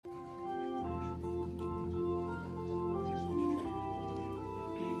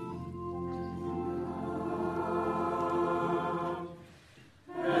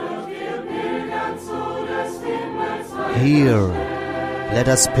Here, let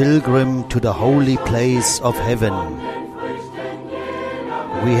us pilgrim to the holy place of heaven.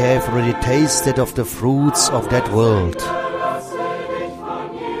 We have already tasted of the fruits of that world.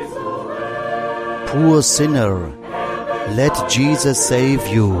 Poor sinner, let Jesus save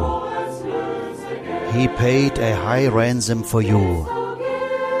you. He paid a high ransom for you.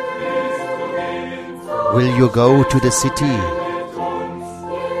 Will you go to the city?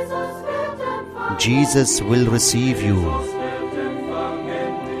 Jesus will receive you.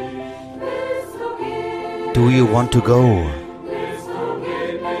 Do you want to go?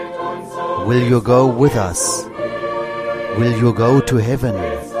 Will you go with us? Will you go to heaven?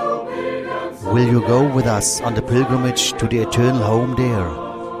 Will you go with us on the pilgrimage to the eternal home there?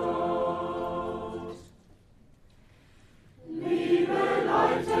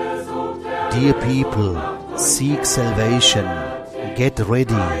 Dear people, seek salvation. Get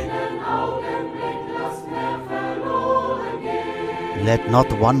ready. Let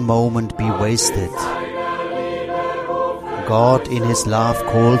not one moment be wasted. God in His love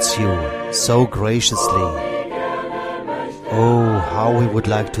calls you so graciously. Oh, how we would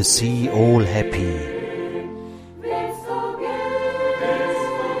like to see all happy.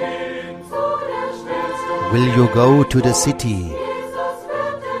 Will you go to the city?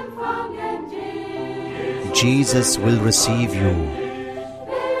 Jesus will receive you.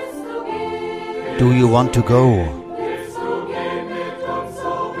 Do you want to go?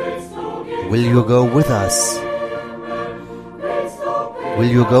 Will you go with us? Will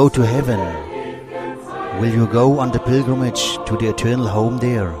you go to heaven? Will you go on the pilgrimage to the eternal home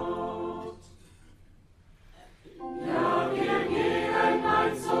there?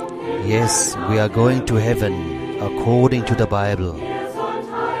 Yes, we are going to heaven according to the Bible.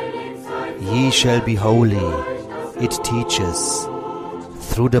 Ye shall be holy, it teaches,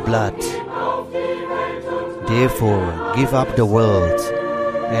 through the blood. Therefore, give up the world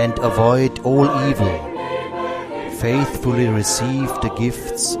and avoid all evil. Faithfully receive the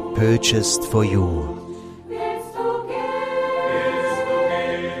gifts purchased for you.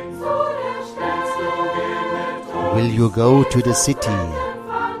 Will you go to the city?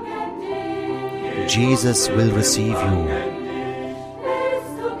 Jesus will receive you.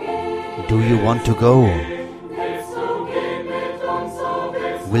 Do you want to go?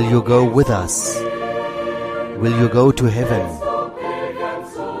 Will you go with us? Will you go to heaven?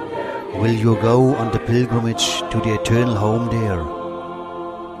 Will you go on the pilgrimage to the eternal home there?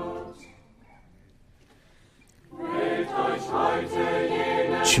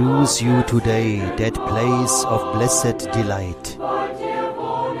 Choose you today that place of blessed delight.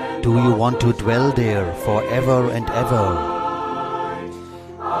 Do you want to dwell there forever and ever?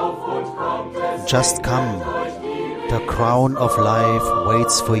 Just come, the crown of life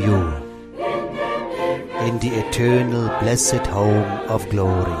waits for you in the eternal blessed home of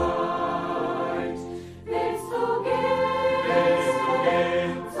glory.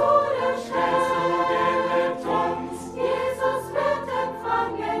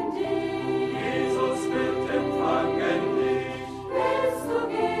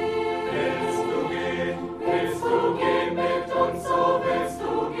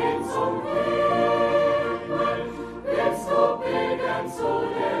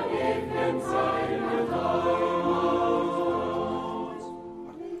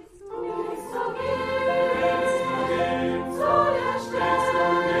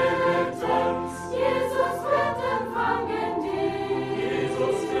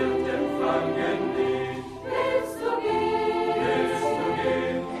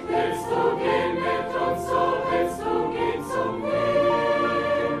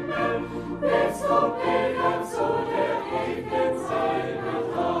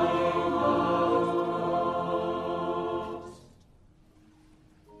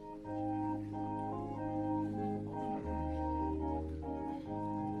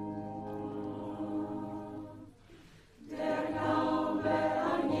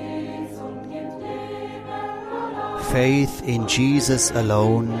 Faith in Jesus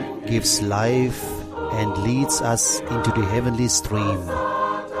alone gives life and leads us into the heavenly stream.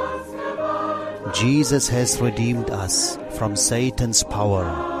 Jesus has redeemed us from Satan's power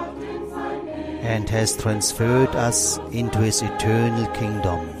and has transferred us into His eternal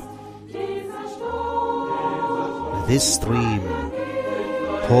kingdom. This stream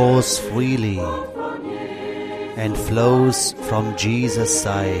pours freely and flows from Jesus'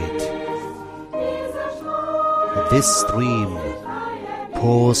 side. This stream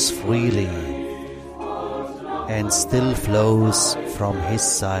pours freely and still flows from His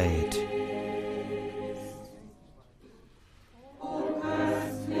side.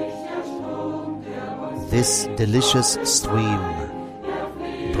 This delicious stream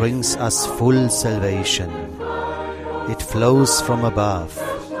brings us full salvation. It flows from above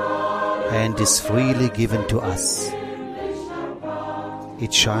and is freely given to us.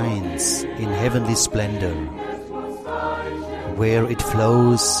 It shines in heavenly splendor. Where it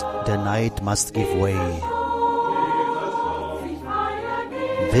flows, the night must give way.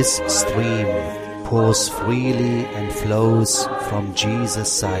 This stream pours freely and flows from Jesus'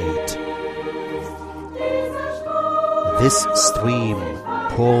 side. This stream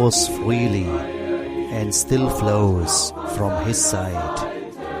pours freely and still flows from His side.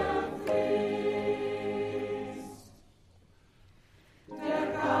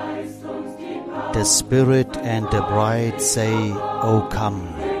 The Spirit and the bride say, "O come."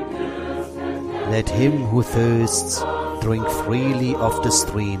 Let him who thirsts drink freely of the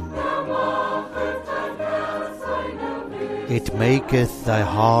stream. It maketh thy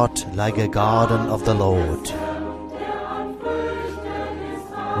heart like a garden of the Lord,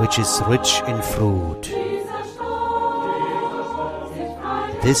 which is rich in fruit.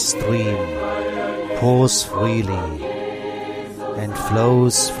 This stream pours freely and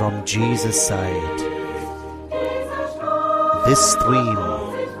flows from Jesus' side. This stream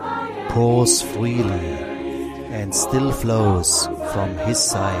pours freely and still flows from His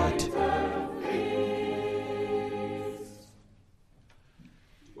side.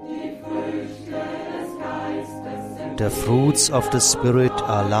 The fruits of the Spirit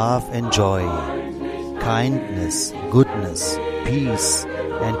are love and joy, kindness, goodness, peace,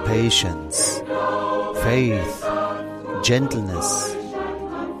 and patience, faith, gentleness,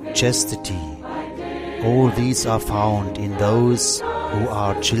 chastity. All these are found in those who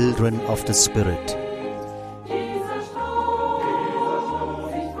are children of the Spirit.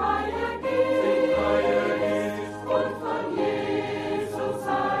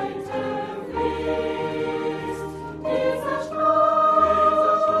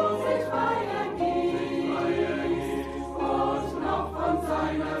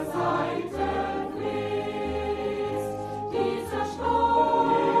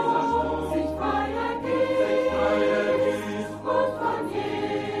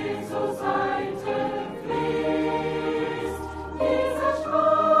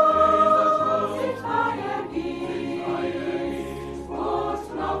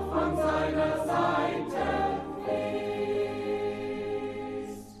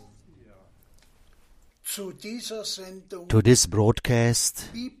 To this broadcast,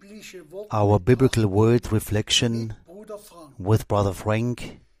 our biblical word reflection with Brother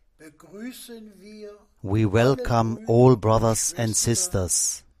Frank, we welcome all brothers and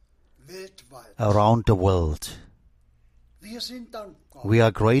sisters around the world. We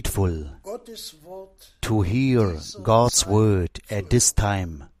are grateful to hear God's word at this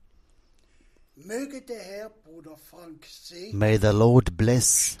time. May the Lord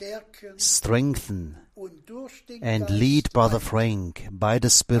bless, strengthen, and lead Brother Frank by the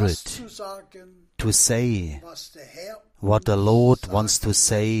Spirit to say what the Lord wants to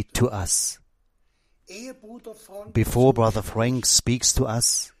say to us. Before Brother Frank speaks to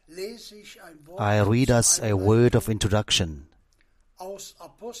us, I read us a word of introduction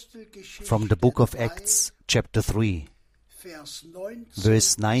from the book of Acts, chapter 3,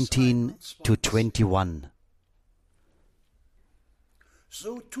 verse 19 to 21.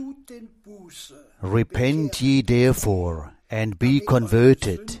 Repent ye therefore, and be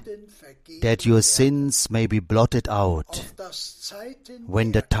converted, that your sins may be blotted out,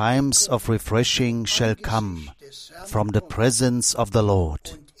 when the times of refreshing shall come from the presence of the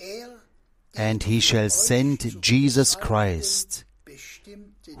Lord, and He shall send Jesus Christ,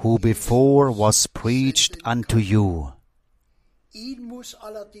 who before was preached unto you,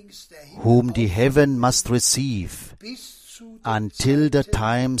 whom the heaven must receive, until the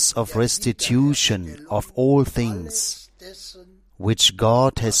times of restitution of all things, which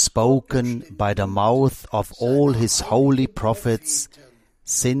God has spoken by the mouth of all His holy prophets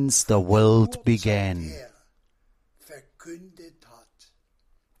since the world began.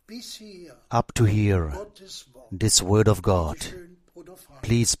 Up to here, this word of God.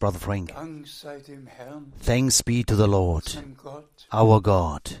 Please, Brother Frank. Thanks be to the Lord, our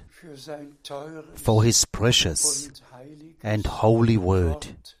God, for His precious and holy word.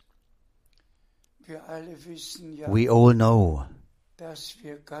 We all know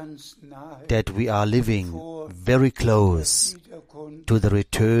that we are living very close to the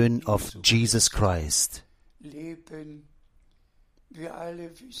return of Jesus Christ.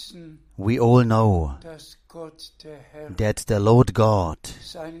 We all know that the Lord God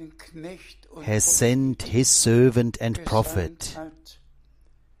has sent His servant and prophet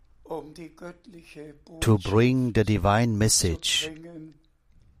to bring the divine message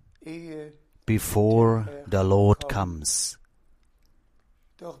before the Lord comes.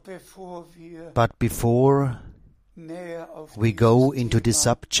 But before we go into this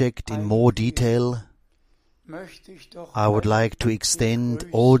subject in more detail, I would like to extend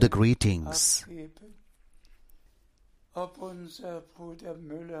all the greetings.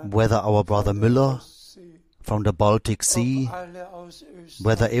 Whether our brother Müller from the Baltic Sea,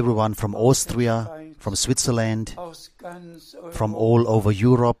 whether everyone from Austria, from Switzerland, from all over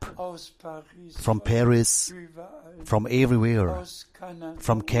Europe, from Paris, from everywhere,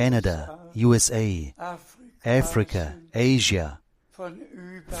 from Canada, USA, Africa, Asia,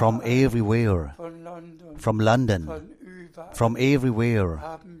 from everywhere, from London, from everywhere,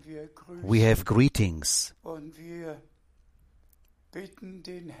 we have greetings.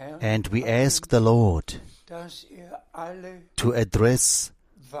 And we ask the Lord to address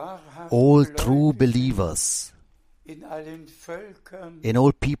all true believers in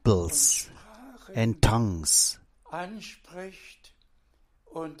all peoples and tongues,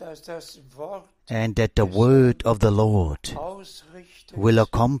 and that the word of the Lord will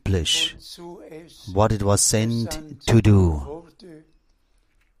accomplish what it was sent to do.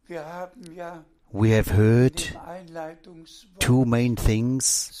 We have heard two main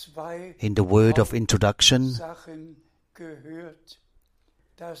things in the word of introduction.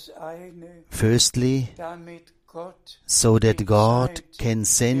 Firstly, so that God can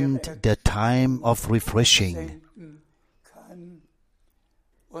send the time of refreshing.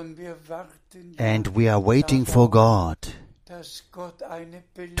 And we are waiting for God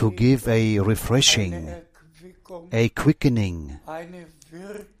to give a refreshing, a quickening,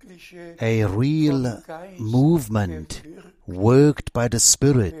 a real movement worked by the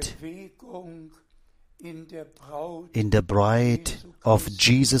Spirit in the bride of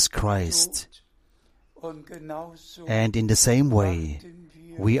Jesus Christ. And in the same way,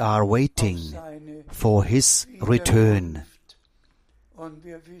 we are waiting for His return.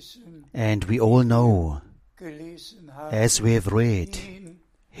 And we all know, as we have read,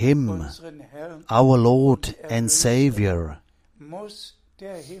 Him, our Lord and Savior,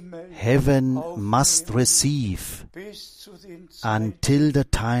 heaven must receive until the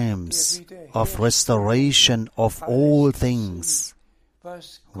times of restoration of all things,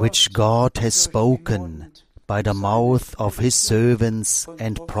 which God has spoken by the mouth of His servants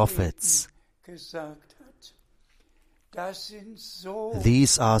and prophets.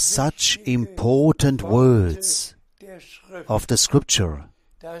 These are such important words of the Scripture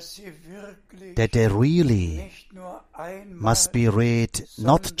that they really must be read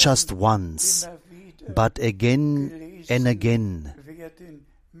not just once, but again and again,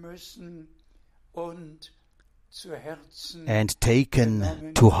 and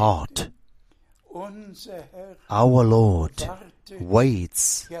taken to heart. Our Lord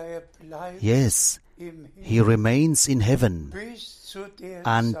waits. Yes, He remains in heaven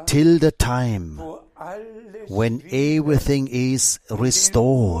until the time when everything is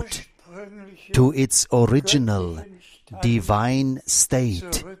restored to its original divine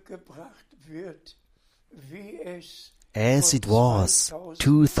state, as it was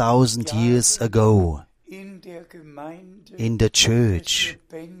 2,000 years ago in the church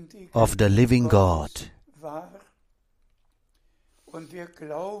of the living God.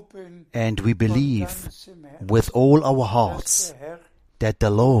 And we believe with all our hearts that the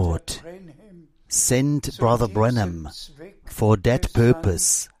Lord sent Brother Branham for that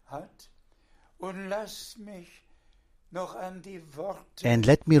purpose. And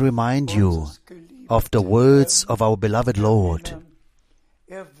let me remind you of the words of our beloved Lord.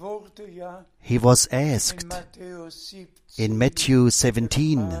 He was asked in Matthew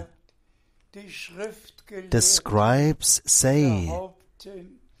 17, the scribes say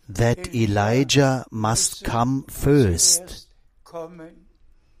that Elijah must come first.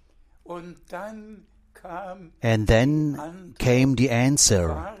 And then came the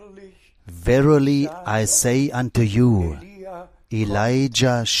answer, verily I say unto you,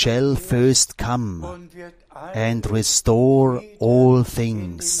 Elijah shall first come and restore all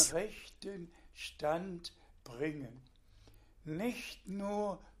things.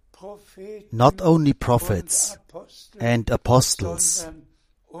 Not only prophets and apostles,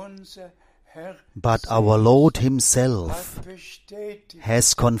 but our Lord Himself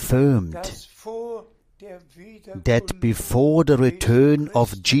has confirmed that before the return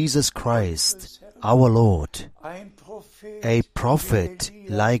of Jesus Christ, our Lord, a prophet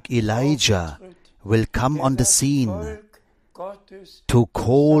like Elijah will come on the scene to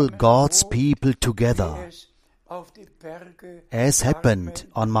call God's people together as happened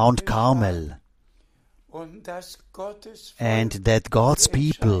on Mount Carmel, and that God's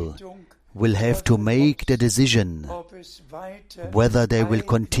people will have to make the decision whether they will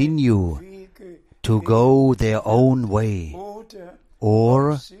continue to go their own way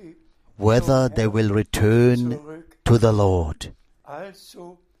or whether they will return to the Lord.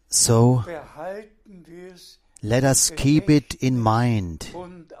 So, let us keep it in mind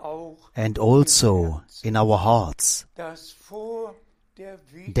and also in our hearts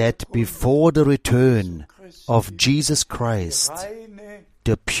that before the return of Jesus Christ,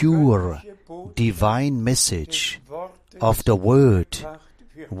 the pure divine message of the Word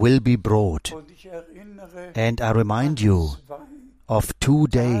will be brought. And I remind you of 2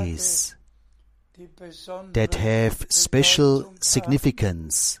 days that have special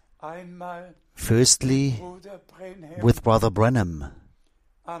significance. Firstly, with Brother Branham,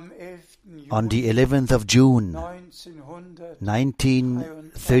 on the 11th of June,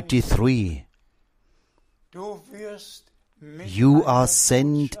 1933, you are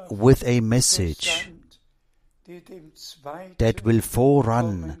sent with a message that will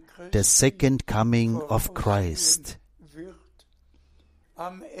forerun the second coming of Christ.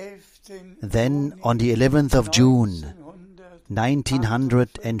 Then, on the 11th of June,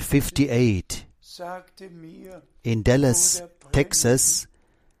 1958, in Dallas, Texas,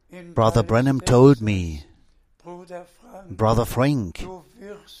 Brother Branham told me, "Brother Frank,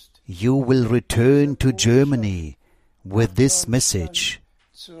 you will return to Germany with this message."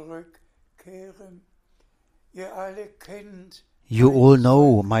 You all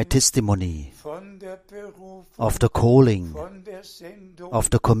know my testimony of the calling, of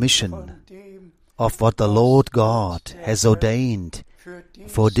the commission, of what the Lord God has ordained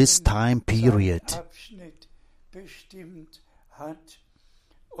for this time period.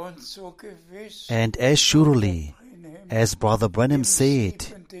 And as surely as Brother Branham said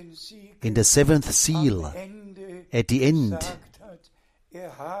in the 7th seal at the end,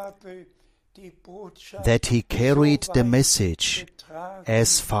 that he carried the message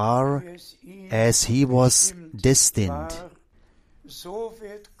as far as he was destined,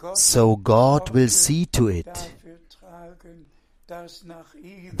 so God will see to it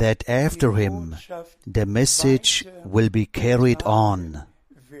that after him the message will be carried on.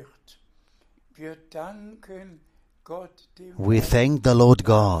 We thank the Lord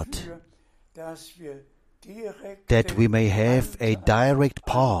God that we may have a direct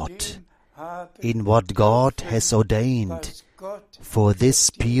part in what God has ordained for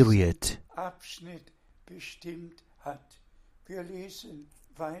this period.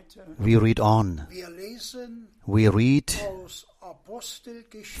 We read on. We read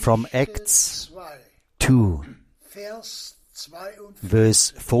from Acts 2,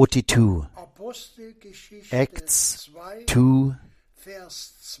 verse 42. Acts 2,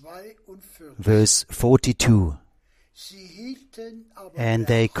 verse 42. And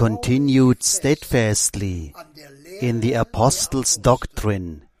they continued steadfastly in the apostles'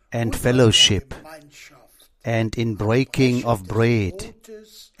 doctrine and fellowship, and in breaking of bread,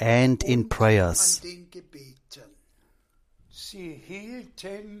 and in prayers.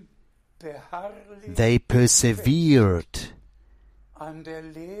 They persevered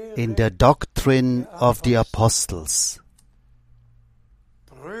in the doctrine of the apostles.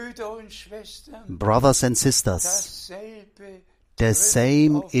 Brothers and sisters, the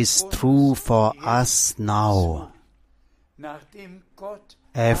same is true for us now.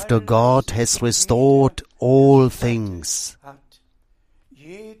 After God has restored all things,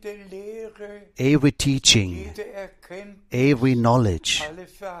 every teaching, every knowledge,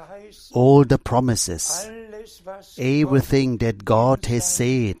 all the promises, everything that God has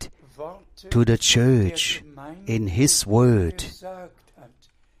said to the church in His Word,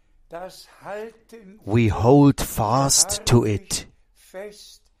 we hold fast to it,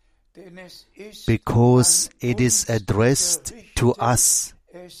 because it is addressed to us.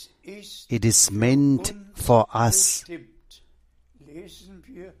 It is meant for us.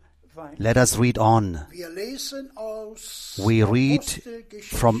 Let us read on. We read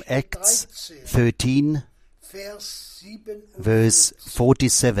from Acts 13, verse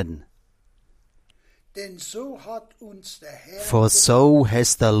 47. For so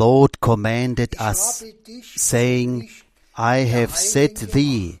has the Lord commanded us, saying, I have set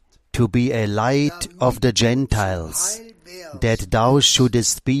thee to be a light of the Gentiles, that thou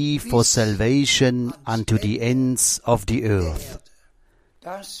shouldest be for salvation unto the ends of the earth.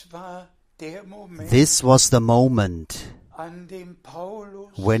 This was the moment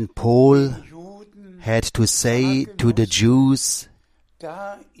when Paul had to say to the Jews,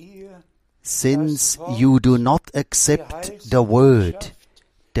 since you do not accept the word,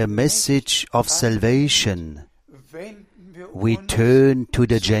 the message of salvation, we turn to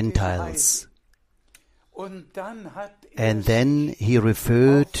the Gentiles. And then he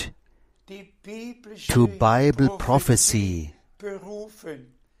referred to Bible prophecy,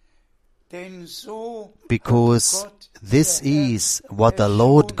 because this is what the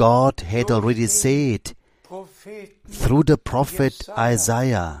Lord God had already said through the prophet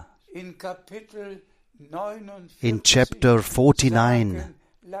Isaiah in chapter 49.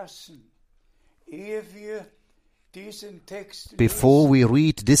 Before we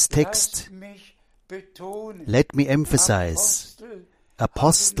read this text, let me emphasize,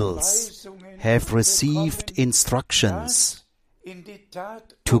 apostles have received instructions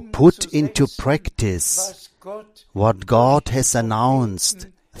to put into practice what God has announced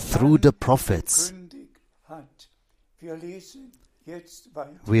through the prophets.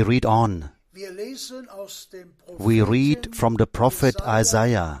 We read on. We read from the prophet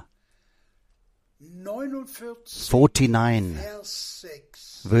Isaiah 49,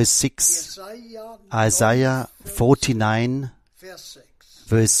 verse 6. Isaiah 49,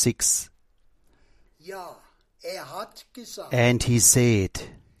 verse 6. And he said,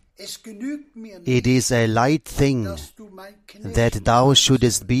 it is a light thing that thou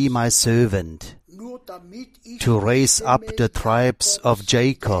shouldest be my servant, to raise up the tribes of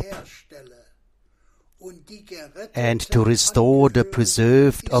Jacob, and to restore the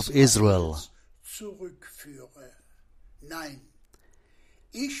preserved of Israel.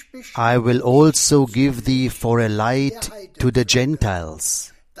 I will also give thee for a light to the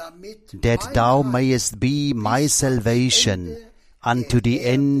Gentiles, that thou mayest be my salvation unto the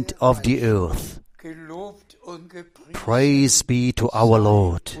end of the earth. Praise be to our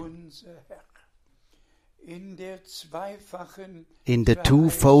Lord. In the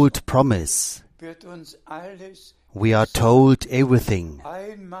twofold promise, we are told everything.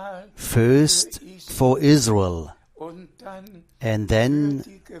 First for Israel, and then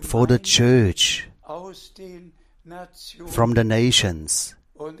for the church from the nations.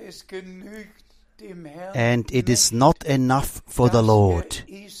 And it is not enough for the Lord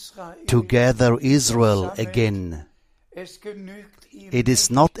to gather Israel again. It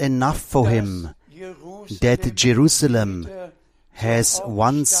is not enough for him that Jerusalem has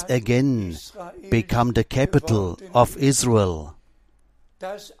once again become the capital of Israel,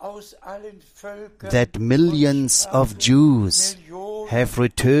 that millions of Jews have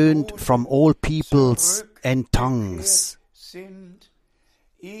returned from all peoples and tongues.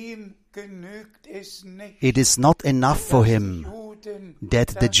 It is not enough for him that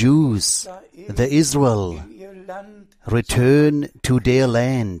the Jews, the Israel, return to their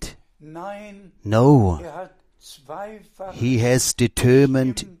land. No, he has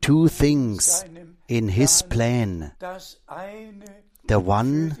determined two things in his plan. The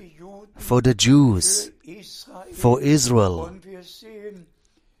one for the Jews, for Israel.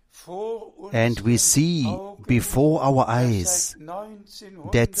 And we see before our eyes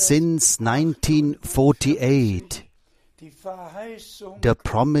that since 1948, the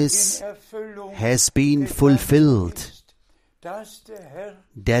promise has been fulfilled,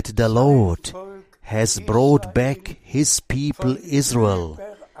 that the Lord has brought back his people Israel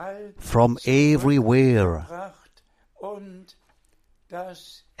from everywhere,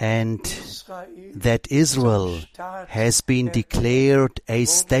 and that Israel has been declared a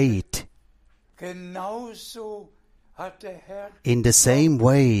state. In the same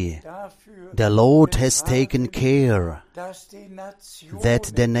way, the Lord has taken care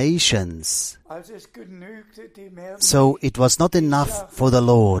that the nations, so it was not enough for the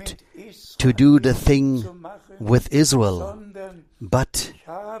Lord to do the thing with Israel, but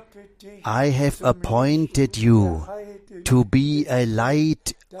I have appointed you to be a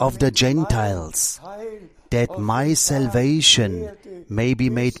light of the Gentiles, that my salvation may be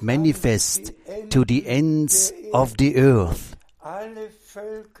made manifest to the ends of the earth.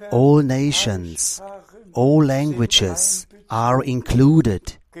 All nations, all languages are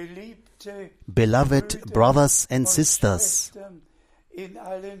included. Beloved brothers and sisters,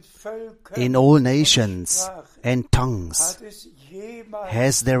 in all nations and tongues,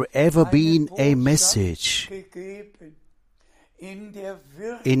 has there ever been a message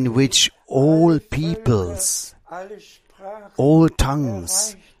in which all peoples, all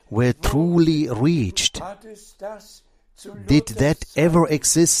tongues were truly reached? Did that ever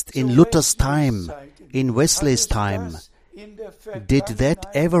exist in Luther's time, in Wesley's time? Did that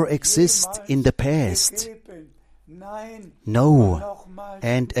ever exist in the past? No,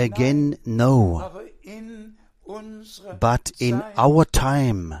 and again no. But in our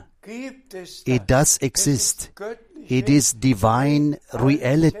time, It does exist. It is divine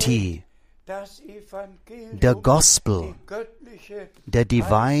reality. The gospel, the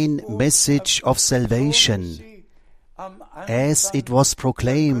divine message of salvation, as it was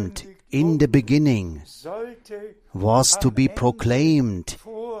proclaimed in the beginning, was to be proclaimed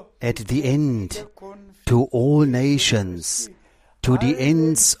at the end to all nations, to the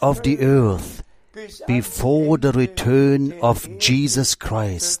ends of the earth, before the return of Jesus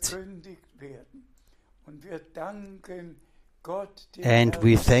Christ. And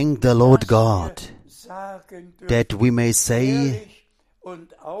we thank the Lord God that we may say,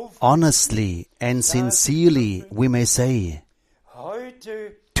 honestly and sincerely we may say,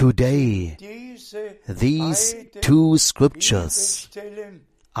 today these two scriptures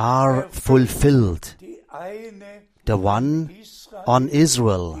are fulfilled, the one on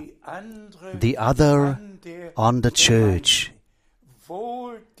Israel, the other on the church.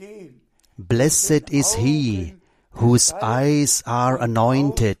 Blessed is he whose eyes are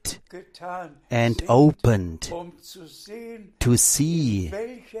anointed and opened to see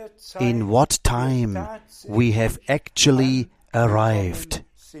in what time we have actually arrived.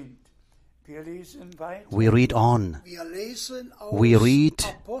 We read on. We read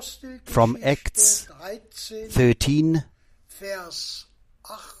from Acts 13,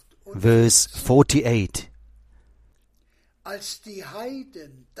 verse 48.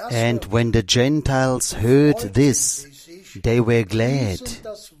 And when the Gentiles heard this, they were glad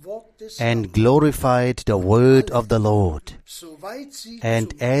and glorified the word of the Lord.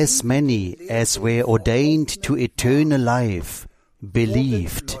 And as many as were ordained to eternal life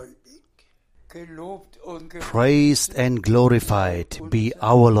believed. Praised and glorified be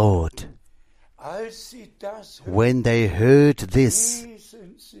our Lord. When they heard this,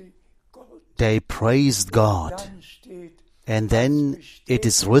 they praised God. And then it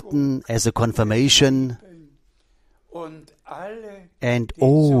is written as a confirmation, and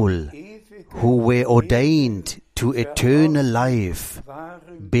all who were ordained to eternal life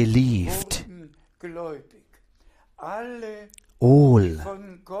believed. All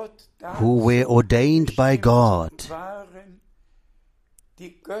who were ordained by God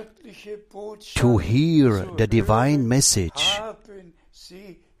to hear the divine message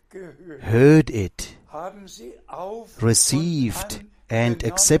heard it, received and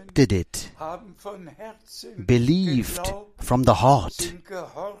accepted it, believed from the heart,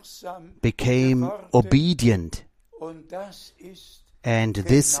 became obedient. And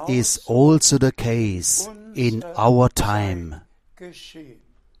this is also the case in our time.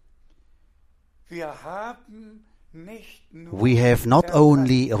 We have not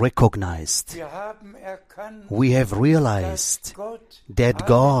only recognized, we have realized that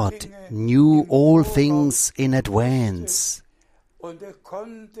God knew all things in advance,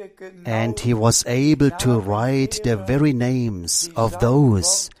 and He was able to write the very names of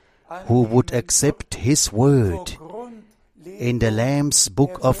those who would accept His word in the Lamb's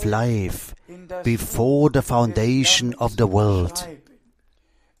Book of Life before the foundation of the world.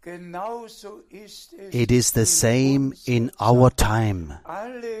 It is the same in our time.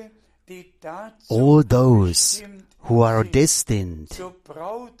 All those who are destined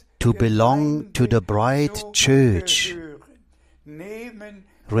to belong to the bride church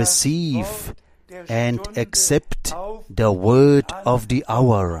receive and accept the word of the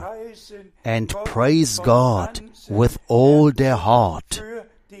hour and praise God with all their heart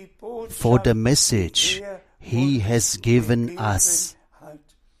for the message He has given us.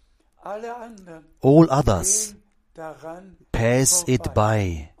 All others pass it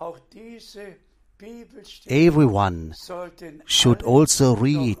by. Everyone should also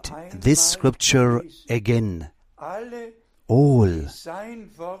read this scripture again. All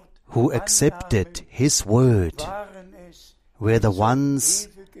who accepted His word were the ones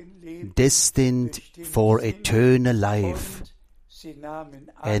destined for eternal life.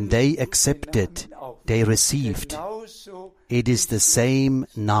 And they accepted, they received. It is the same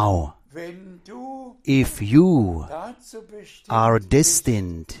now. If you are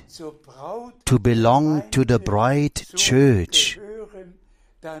destined to belong to the bride church,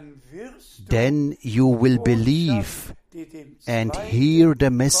 then you will believe and hear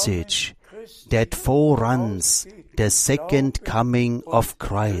the message that foreruns the second coming of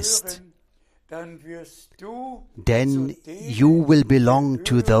Christ. Then you will belong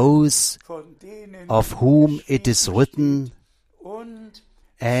to those of whom it is written,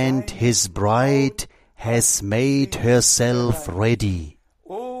 and His bride has made herself ready.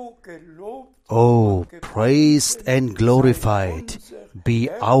 Oh, praised and glorified be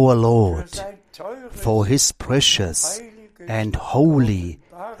our Lord for His precious and holy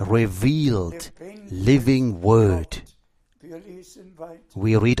revealed, living Word.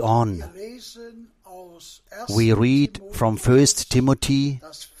 We read on. We read from 1 Timothy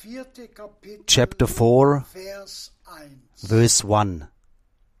chapter 4, verse 1.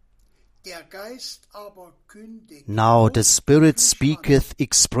 Now the Spirit speaketh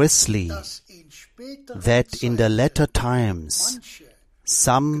expressly that in the latter times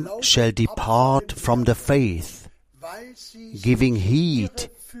some shall depart from the faith, giving heed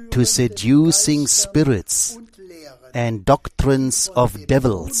to seducing spirits and doctrines of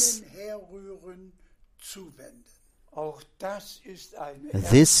devils.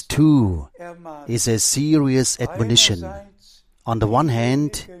 This too is a serious admonition. On the one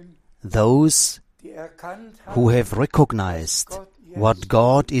hand, those who have recognized what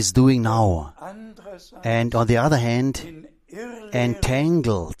God is doing now, and on the other hand,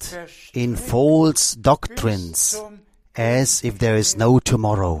 entangled in false doctrines as if there is no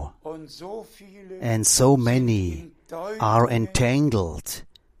tomorrow. And so many are entangled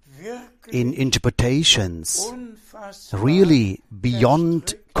in interpretations really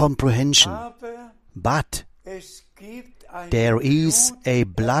beyond comprehension. But there is a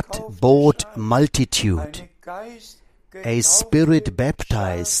blood-bought multitude, a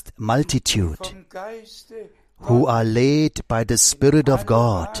Spirit-baptized multitude, who are led by the Spirit of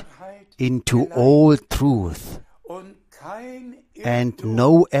God into all truth, and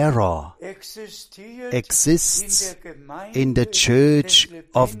no error exists in the church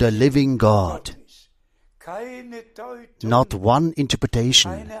of the living God. Not one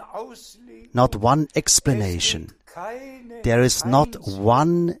interpretation, not one explanation. There is not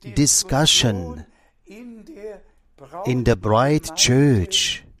one discussion in the bright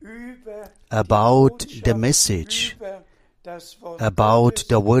church about the message, about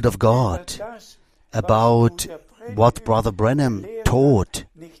the Word of God, about what Brother Branham taught.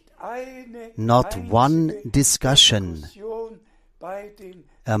 Not one discussion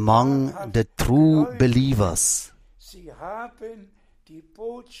among the true believers.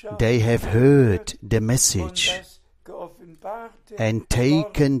 They have heard the message and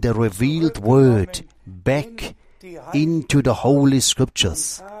taken the revealed Word back into the Holy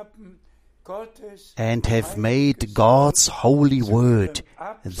Scriptures and have made God's holy Word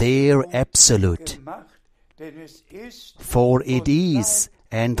their absolute. For it is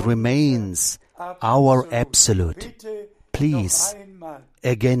and remains our absolute. Please,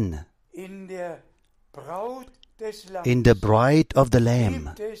 again, in the bride of the Lamb,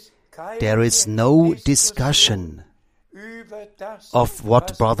 there is no discussion of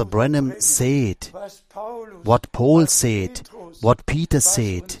what Brother Branham said, what Paul said, what Peter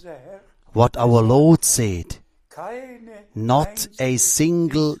said, what our Lord said. Not a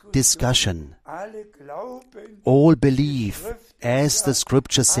single discussion. All believe, as the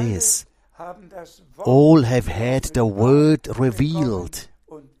Scripture says. All have had the Word revealed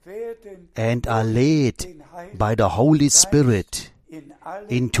and are led by the Holy Spirit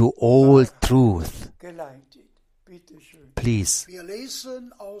into all truth. Please,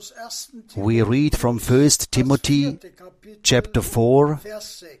 we read from 1 Timothy chapter 4,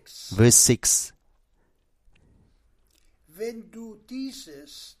 verse 6.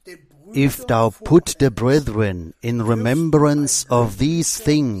 If thou put the brethren in remembrance of these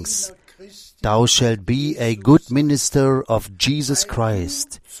things, thou shalt be a good minister of Jesus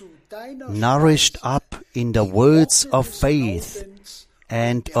Christ, nourished up in the words of faith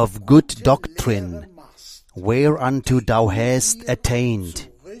and of good doctrine, whereunto thou hast attained.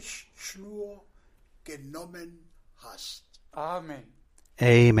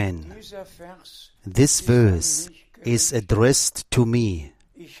 Amen. This verse is addressed to me.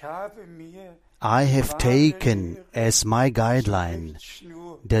 I have taken as my guideline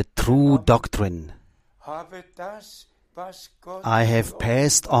the true doctrine. I have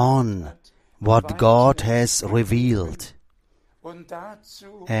passed on what God has revealed.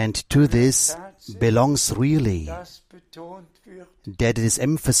 And to this belongs really that it is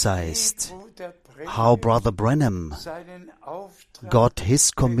emphasized how Brother Branham got his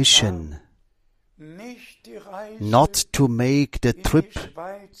commission not to make the trip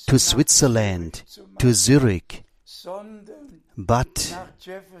to Switzerland, to Zurich, but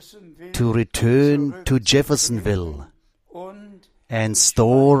to return to Jeffersonville and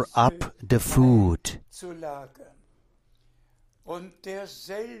store up the food.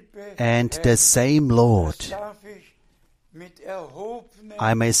 And the same Lord,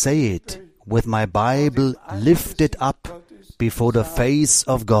 I may say it with my Bible lifted up before the face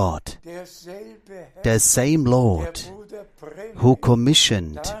of God, the same Lord who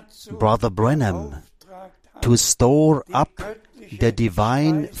commissioned Brother Branham to store up the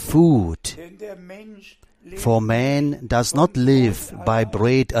divine food. For man does not live by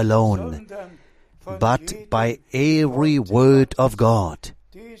bread alone, but by every word of God.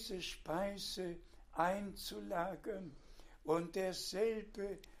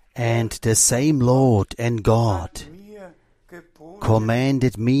 And the same Lord and God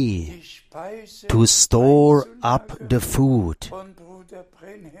commanded me to store up the food.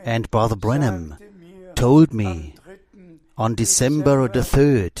 And Brother Branham told me on December the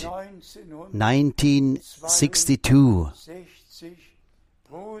 3rd, 1962,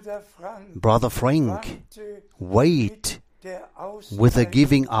 Brother Frank, wait with the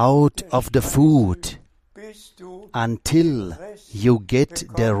giving out of the food until you get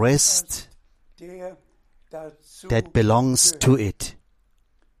the rest that belongs to it.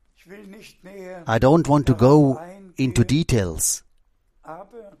 I don't want to go into details,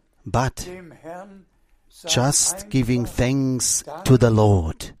 but just giving thanks to the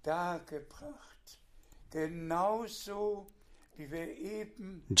Lord.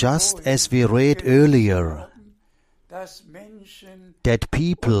 Just as we read earlier, that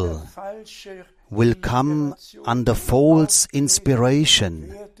people will come under false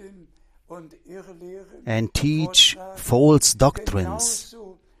inspiration and teach false doctrines.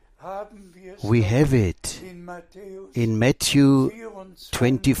 We have it in Matthew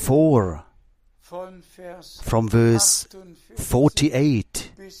 24, from verse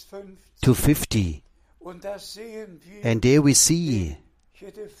 48 to 50. And there we see,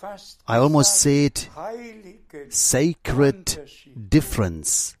 I almost said, sacred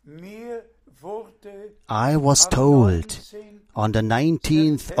difference. I was told on the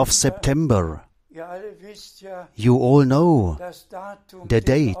 19th of September, you all know the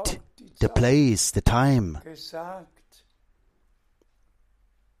date, the place, the time.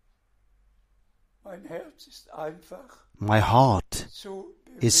 My heart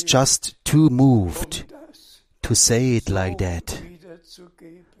is just too moved to say it like that.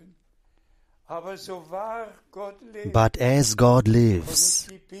 But as God lives,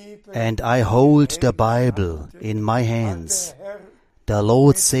 and I hold the Bible in my hands, the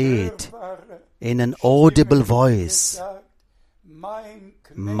Lord said in an audible voice,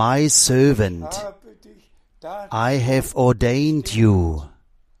 my servant, I have ordained you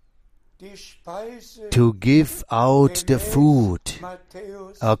to give out the food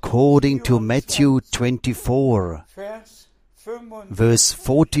according to Matthew 24, verse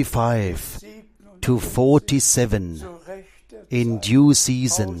 45 to 47, in due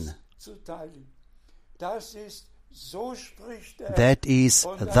season. That is,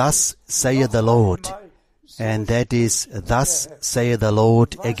 thus saith the Lord, and that is, thus saith the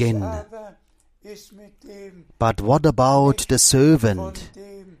Lord again. But what about the servant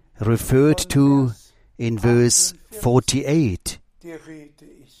referred to in verse 48?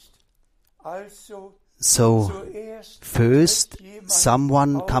 So, first,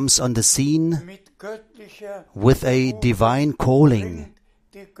 someone comes on the scene with a divine calling,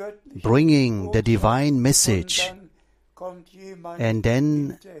 bringing the divine message, and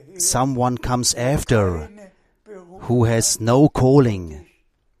then someone comes after who has no calling.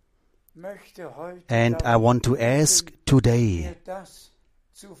 And I want to ask today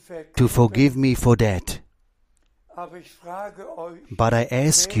to forgive me for that. But I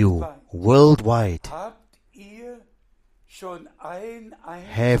ask you, worldwide,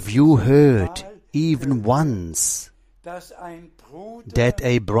 have you heard even once that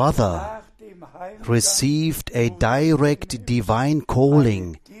a brother received a direct divine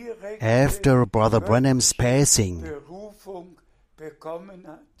calling after Brother Branham's passing?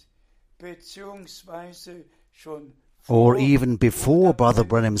 Or even before Brother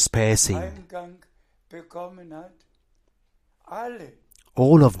Branham's passing?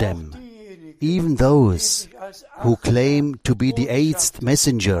 All of them, even those who claim to be the 8th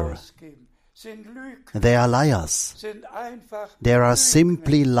messenger, they are liars. They are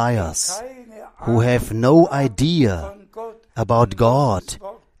simply liars who have no idea about God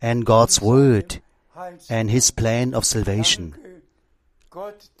and God's Word and His plan of salvation.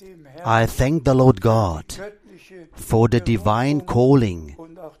 I thank the Lord God for the divine calling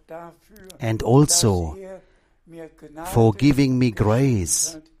and also for giving me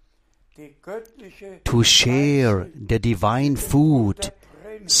grace to share the divine food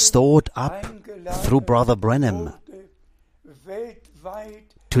stored up through Brother Branham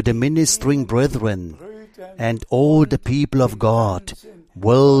to the ministering brethren and all the people of God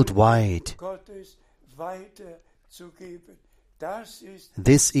worldwide.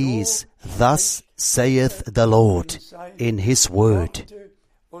 This is, thus saith the Lord in His Word.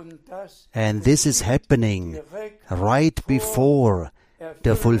 And this is happening right before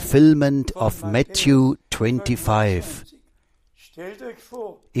the fulfillment of Matthew 25.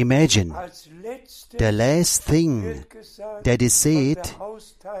 Imagine, the last thing that is said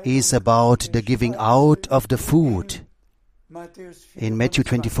is about the giving out of the food in Matthew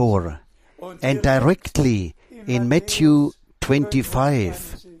 24. And directly in Matthew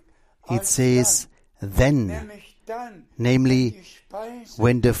 25, it says, then, namely,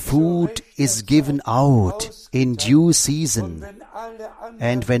 when the food is given out in due season,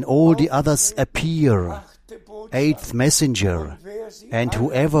 and when all the others appear, eighth messenger, and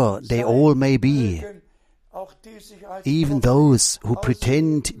whoever they all may be, even those who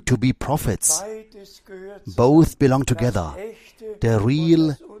pretend to be prophets, both belong together, the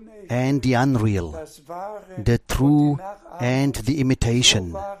real and the unreal, the true and the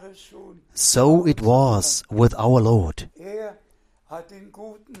imitation. So it was with our Lord.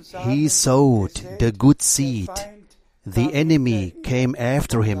 He sowed the good seed. The enemy came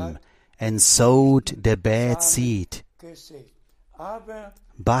after him and sowed the bad seed.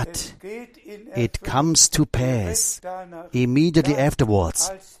 But it comes to pass immediately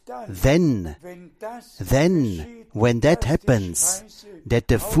afterwards, then when that happens, that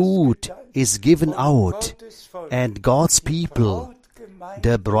the food is given out and God's people,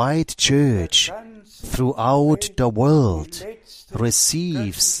 the bride church, throughout the world,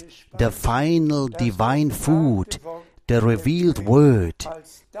 receives the final divine food, the revealed word,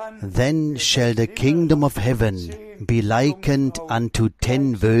 then shall the kingdom of heaven be likened unto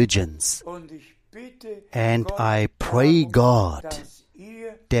 10 virgins. And I pray God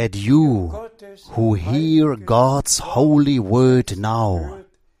that you who hear God's holy word now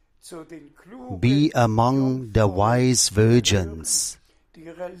be among the wise virgins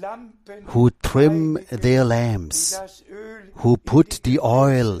who trim their lamps, who put the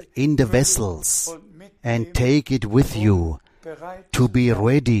oil in the vessels and take it with you to be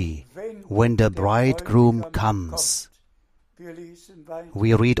ready when the bridegroom comes.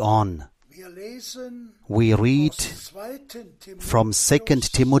 We read on. We read from 2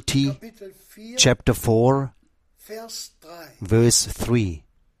 Timothy chapter 4, verse 3.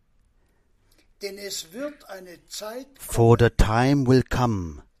 For the time will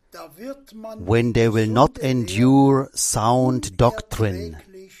come when they will not endure sound doctrine,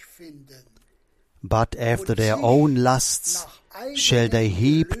 but after their own lusts shall they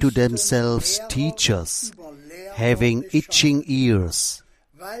heap to themselves teachers, having itching ears.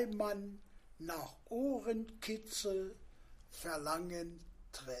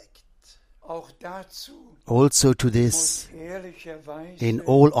 Also to this, in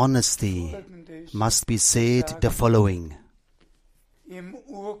all honesty, must be said the following.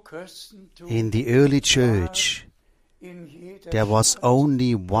 In the early church, there was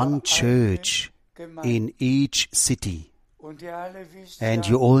only one church in each city. And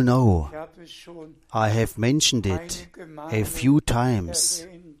you all know, I have mentioned it a few times.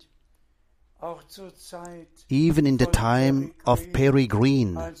 Even in the time of Perry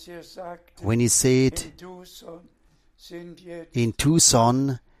Green, when he said, in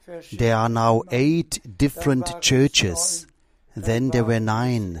Tucson there are now 8 different churches, then there were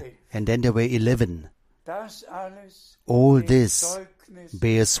 9, and then there were 11. All this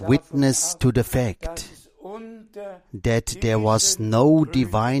bears witness to the fact that there was no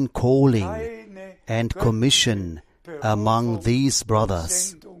divine calling and commission among these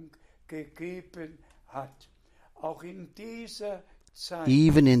brothers.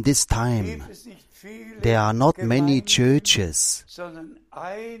 Even in this time, there are not many churches,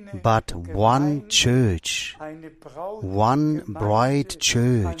 but one church, one bride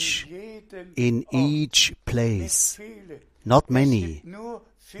church in each place. Not many.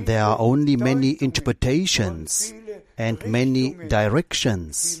 There are only many interpretations and many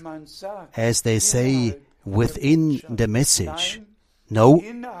directions, as they say, within the message. No,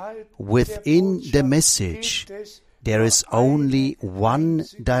 within the message there is only one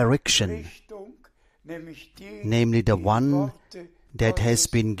direction, namely the one that has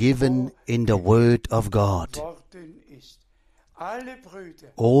been given in the Word of God.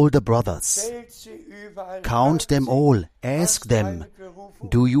 All the brothers, count them all, ask them,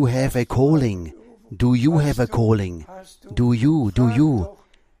 do you have a calling? Do you have a calling? Do you?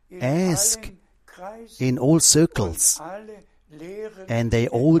 Ask in all circles. And they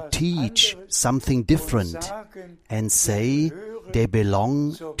all teach something different and say they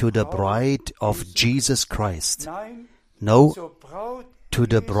belong to the bride of Jesus Christ. No, to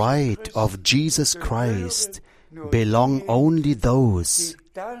the bride of Jesus Christ belong only those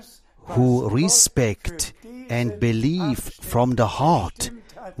who respect and believe from the heart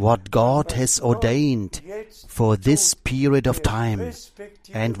what God has ordained for this period of time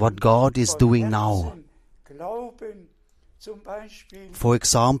and what God is doing now. For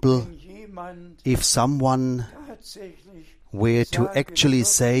example, if someone were to actually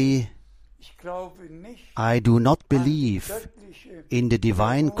say, I do not believe in the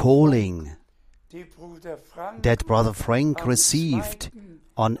divine calling that Brother Frank received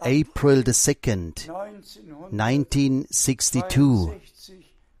on April the 2nd, 1962.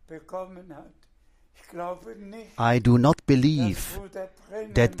 I do not believe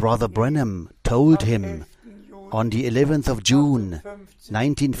that Brother Branham told him on the 11th of June,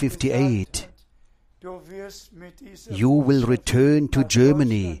 1958, you will return to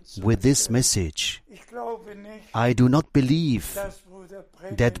Germany with this message. I do not believe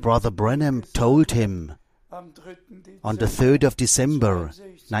that Brother Branham told him on the 3rd of December,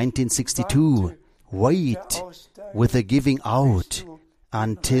 1962, wait with the giving out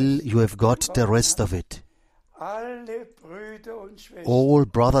until you have got the rest of it. All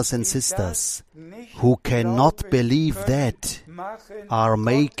brothers and sisters who cannot believe that are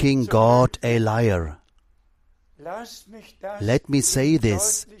making God a liar. Let me say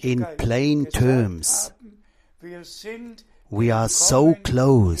this in plain terms. We are so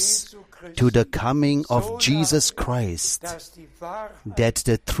close to the coming of Jesus Christ that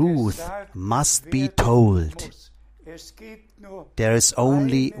the truth must be told. There is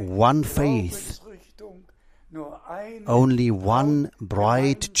only one faith, only one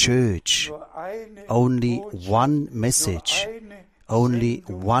bright church, only one message, only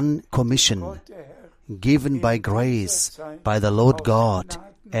one commission given by grace by the Lord God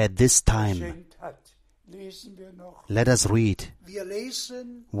at this time. Let us read.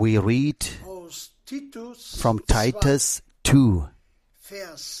 We read from Titus 2,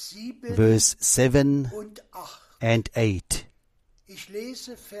 verse 7 and 8.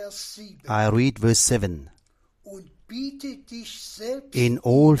 I read verse 7. In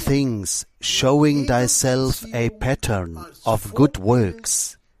all things showing thyself a pattern of good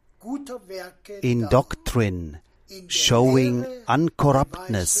works, in doctrine showing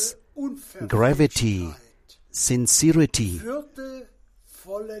uncorruptness, gravity, sincerity,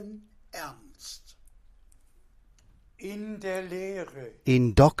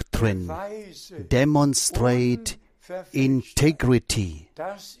 in doctrine demonstrate integrity.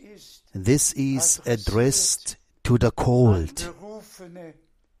 This is addressed to the called,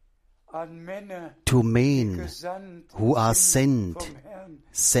 to men who are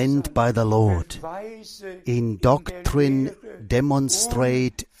sent by the Lord. In doctrine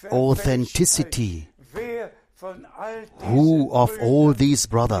demonstrate authenticity. Who of all these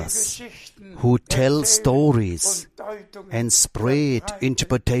brothers who tell stories and spread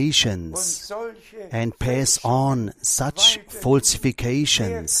interpretations and pass on such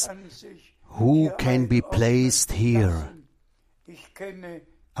falsifications, who can be placed here?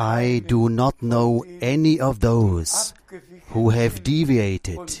 I do not know any of those who have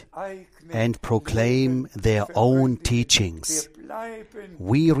deviated and proclaim their own teachings.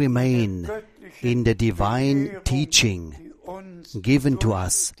 We remain in the divine teaching given to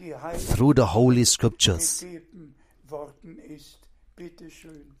us through the Holy Scriptures.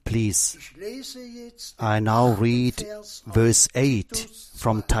 Please, I now read verse 8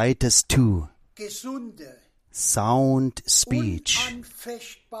 from Titus 2. Sound speech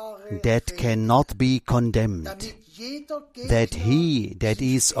that cannot be condemned, that he that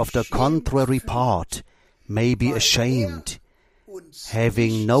is of the contrary part may be ashamed,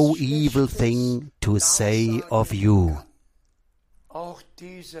 having no evil thing to say of you.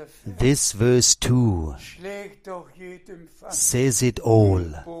 This verse 2 says it all.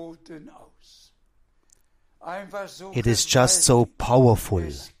 It is just so powerful.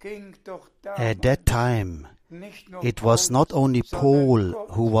 At that time, it was not only Paul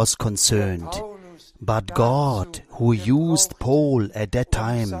who was concerned, but God who used Paul at that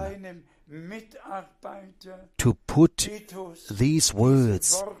time to put these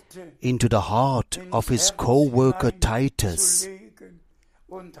words into the heart of his co-worker Titus.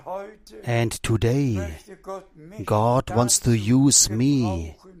 And today, God wants to use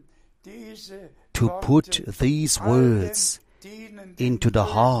me to put these words into the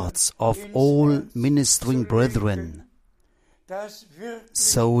hearts of all ministering brethren,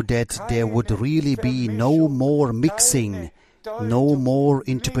 so that there would really be no more mixing, no more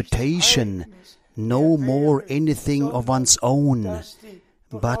interpretation, no more anything of one's own,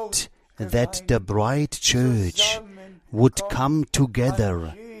 but that the bride church would come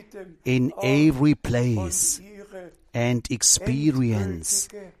together in every place and experience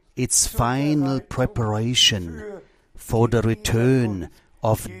its final preparation for the return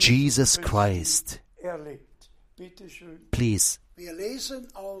of Jesus Christ. Please,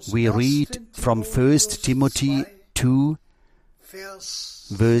 we read from 1 Timothy 2,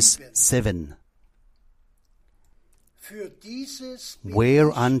 verse 7.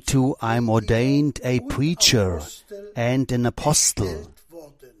 Whereunto I am ordained a preacher and an apostle.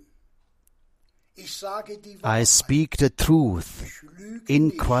 I speak the truth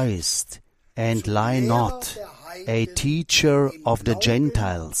in Christ, and lie not, a teacher of the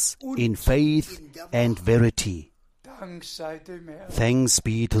Gentiles in faith and verity. Thanks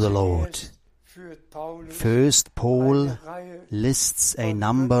be to the Lord. First, Paul lists a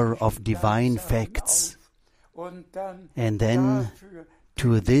number of divine facts, and then,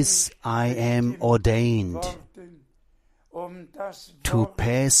 to this I am ordained, to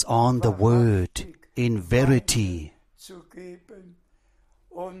pass on the word in verity,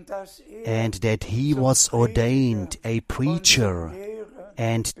 and that he was ordained a preacher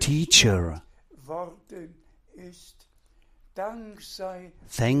and teacher.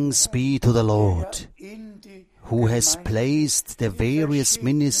 Thanks be to the Lord, who has placed the various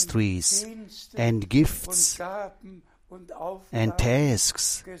ministries and gifts and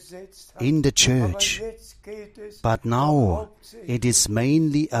tasks in the church. But now it is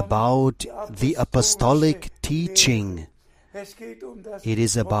mainly about the apostolic teaching. It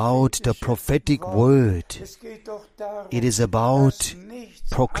is about the prophetic word. It is about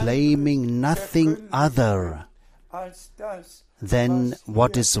proclaiming nothing other than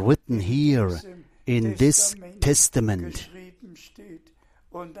what is written here in this testament.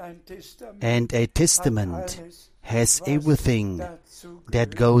 And a testament has everything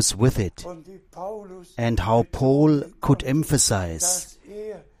that goes with it. And how Paul could emphasize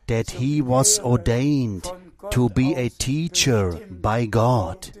that he was ordained to be a teacher by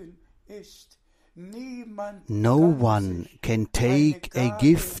God. No one can take a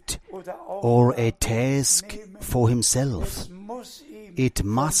gift or a task for himself. It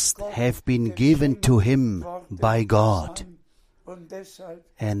must have been given to him by God.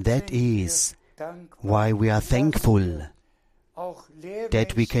 And that is why we are thankful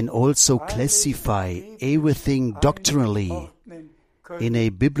that we can also classify everything doctrinally in a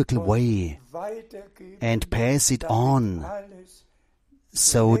biblical way and pass it on,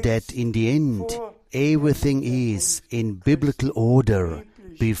 so that in the end everything is in biblical order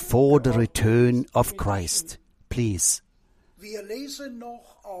before the return of Christ. Please,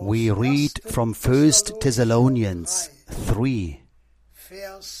 we read from 1 Thessalonians 3,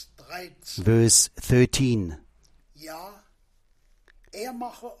 verse 13.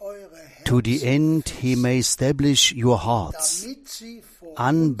 To the end he may establish your hearts,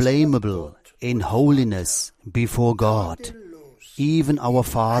 unblameable in holiness before God, even our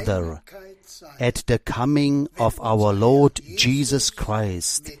Father, at the coming of our Lord Jesus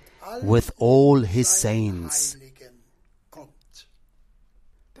Christ with all his saints.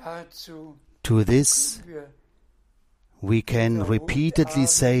 To this we can repeatedly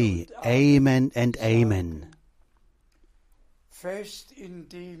say Amen and Amen.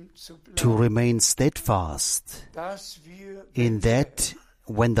 To remain steadfast in that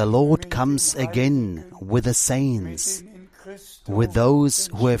when the Lord comes again with the saints, with those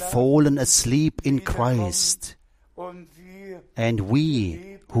who have fallen asleep in Christ, and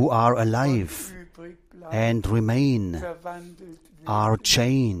we who are alive and remain are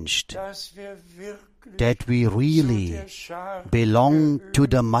changed, that we really belong to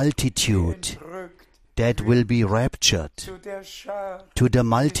the multitude that will be raptured, to the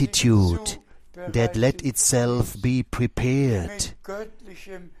multitude that let itself be prepared,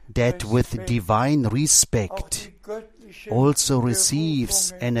 that with divine respect also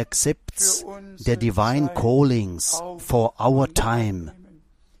receives and accepts the divine callings for our time.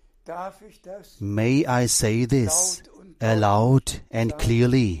 May I say this aloud and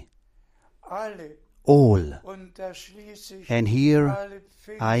clearly? All, and here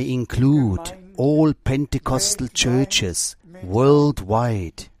I include all Pentecostal churches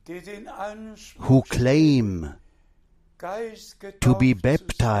worldwide who claim to be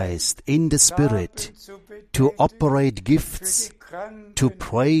baptized in the Spirit, to operate gifts, to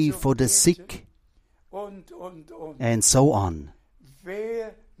pray for the sick, and so on.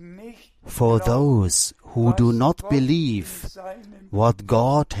 For those who do not believe what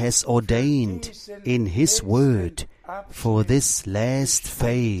God has ordained in His Word for this last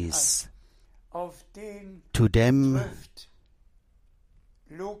phase, to them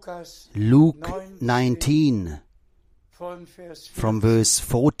Luke 19 from verse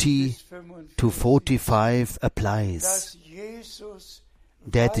 40 to 45 applies,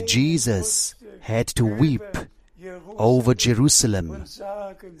 that Jesus had to weep over Jerusalem,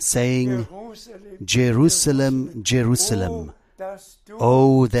 saying, Jerusalem, Jerusalem,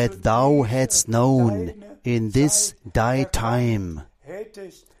 oh, that thou hadst known in this thy time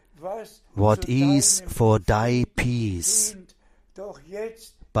what is for thy peace.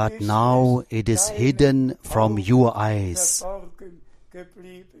 But now it is hidden from your eyes.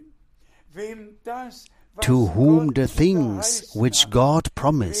 To whom the things which God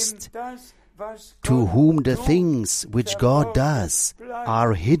promised, to whom the things which God does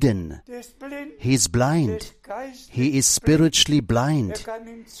are hidden, he is blind. He is spiritually blind.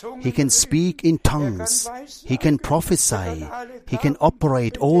 He can speak in tongues. He can prophesy. He can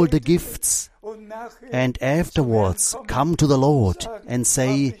operate all the gifts. And afterwards come to the Lord and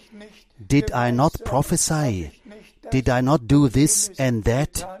say, did I not prophesy? Did I not do this and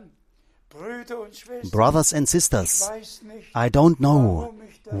that? Brothers and sisters, I don't know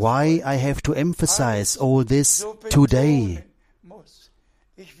why I have to emphasize all this today.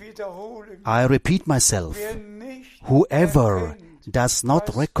 I repeat myself, whoever does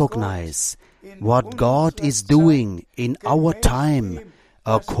not recognize what God is doing in our time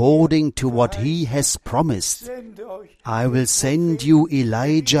according to what He has promised, I will send you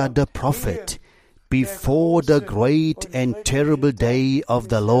Elijah the prophet before the great and terrible day of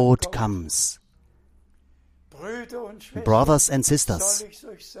the Lord comes. Brothers and sisters,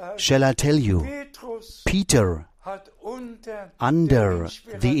 shall I tell you, Peter, under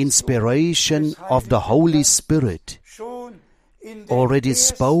the inspiration of the Holy Spirit, already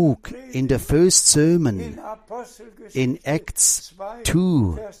spoke in the first sermon in Acts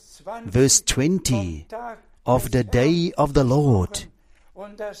 2, verse 20, of the day of the Lord,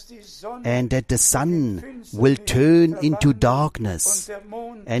 and that the sun will turn into darkness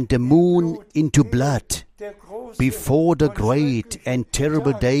and the moon into blood before the great and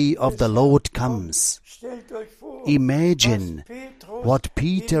terrible day of the Lord comes. Imagine what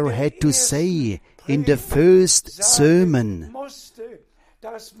Peter had to say in the first sermon.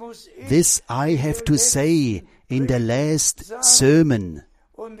 This I have to say in the last sermon.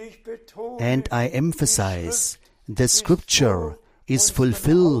 And I emphasize, the scripture is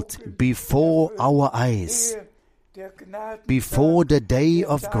fulfilled before our eyes. Before the day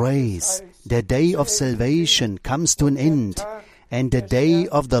of grace, the day of salvation comes to an end, and the day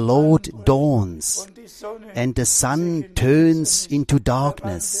of the Lord dawns, and the sun turns into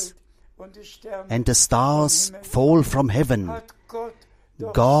darkness, and the stars fall from heaven.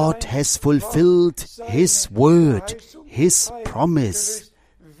 God has fulfilled His word, His promise.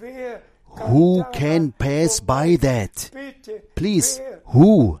 Who can pass by that? Please,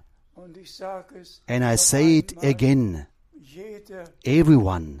 who? And I say it again,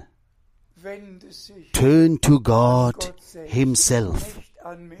 everyone, turn to God Himself,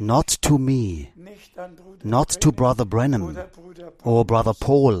 not to me, not to Brother Branham or Brother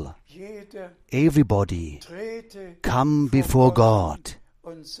Paul. Everybody, come before God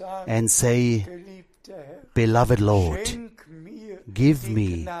and say, Beloved Lord, give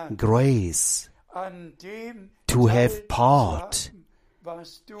me grace to have part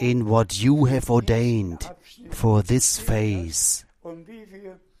in what you have ordained for this phase.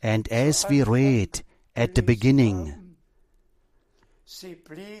 And as we read at the beginning,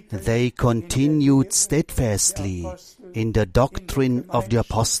 they continued steadfastly in the doctrine of the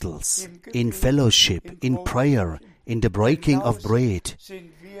apostles, in fellowship, in prayer, in the breaking of bread.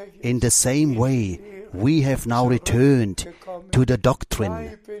 In the same way, we have now returned to the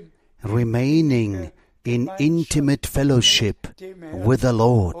doctrine, remaining in intimate fellowship with the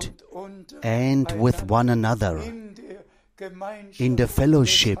Lord and with one another, in the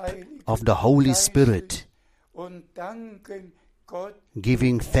fellowship of the Holy Spirit,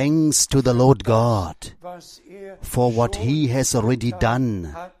 giving thanks to the Lord God for what He has already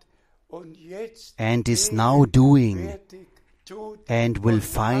done and is now doing and will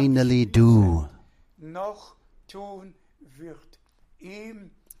finally do.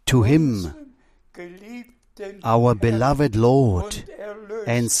 To Him, our beloved Lord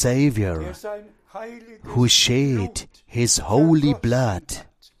and Savior, who shed His holy blood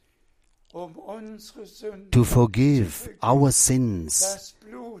to forgive our sins,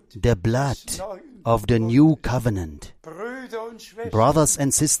 the blood of the new covenant. Brothers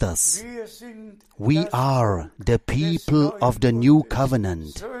and sisters, we are the people of the new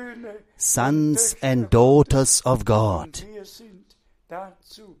covenant, sons and daughters of God,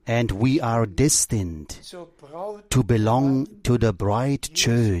 and we are destined to belong to the bride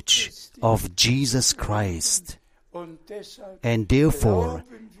church of Jesus Christ. And therefore,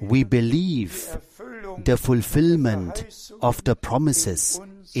 we believe the fulfillment of the promises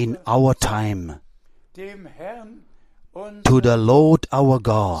in our time. To the Lord our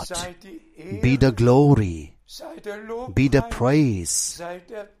God be the glory, be the praise,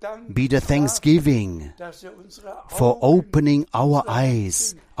 be the thanksgiving for opening our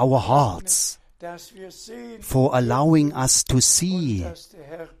eyes, our hearts, for allowing us to see,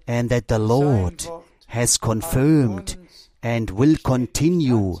 and that the Lord has confirmed and will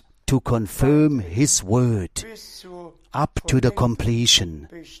continue to confirm His word up to the completion.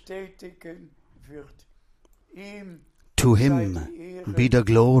 To Him be the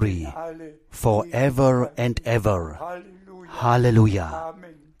glory forever and ever. Hallelujah.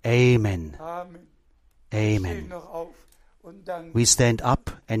 Amen. Amen. We stand up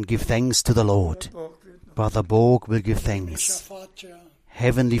and give thanks to the Lord. Brother Borg will give thanks.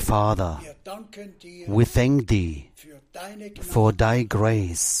 Heavenly Father, we thank Thee for Thy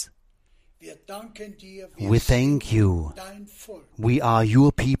grace. We thank You. We are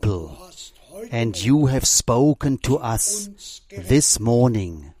Your people, and You have spoken to us this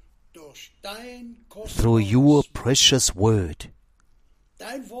morning through Your precious word.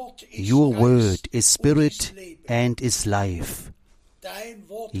 Your word is spirit and is life.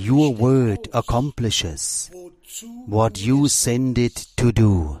 Your word accomplishes what You send it to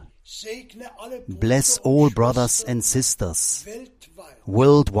do. Bless all brothers and sisters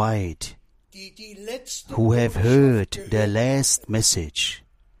worldwide who have heard the last message.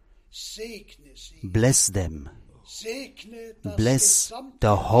 Bless them. Bless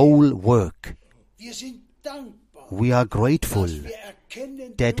the whole work. We are grateful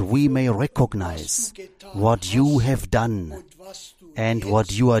that we may recognize what You have done and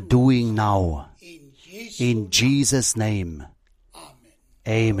what You are doing now. In Jesus' name,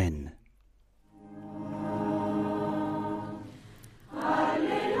 Amen.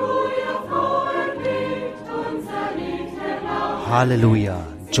 Hallelujah.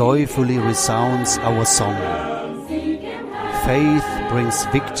 Joyfully resounds our song. Faith brings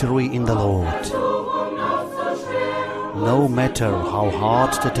victory in the Lord. No matter how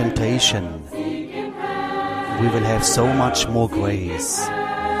hard the temptation, we will have so much more grace.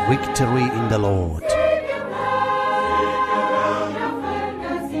 Victory in the Lord.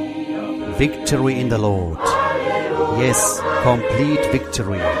 Victory in the Lord. Yes, complete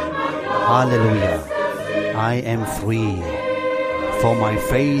victory. Hallelujah. I am free, for my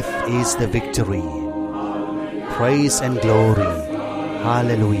faith is the victory. Praise and glory.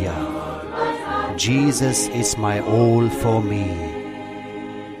 Hallelujah. Jesus is my all for me.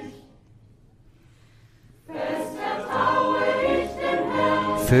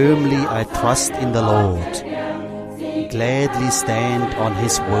 Firmly I trust in the Lord. Gladly stand on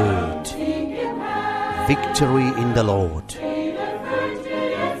His word. Victory in the Lord.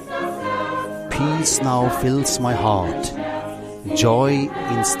 Peace now fills my heart. Joy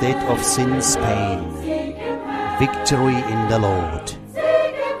instead of sin's pain. Victory in the Lord.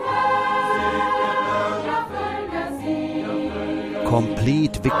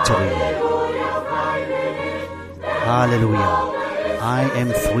 Complete victory. Hallelujah. I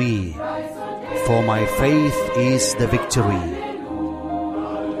am free, for my faith is the victory.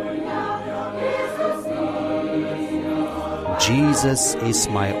 Jesus is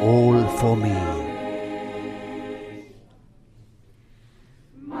my all for me.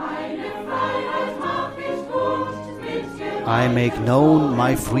 I make known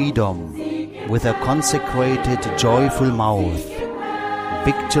my freedom with a consecrated, joyful mouth.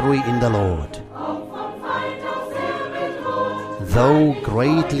 Victory in the Lord. Though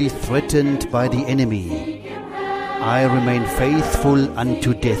greatly threatened by the enemy, I remain faithful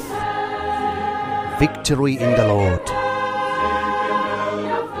unto death. Victory in the Lord.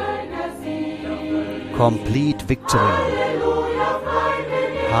 Complete victory.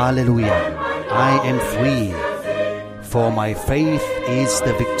 Hallelujah. I am free, for my faith is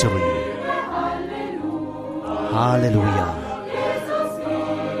the victory. Hallelujah.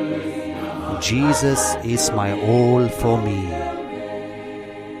 Jesus is my all for me.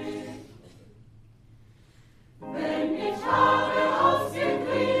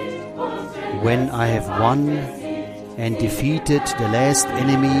 When I have won and defeated the last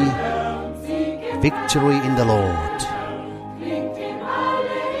enemy, victory in the Lord.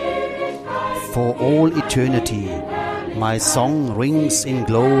 For all eternity, my song rings in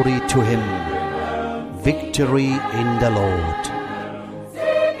glory to Him. Victory in the Lord.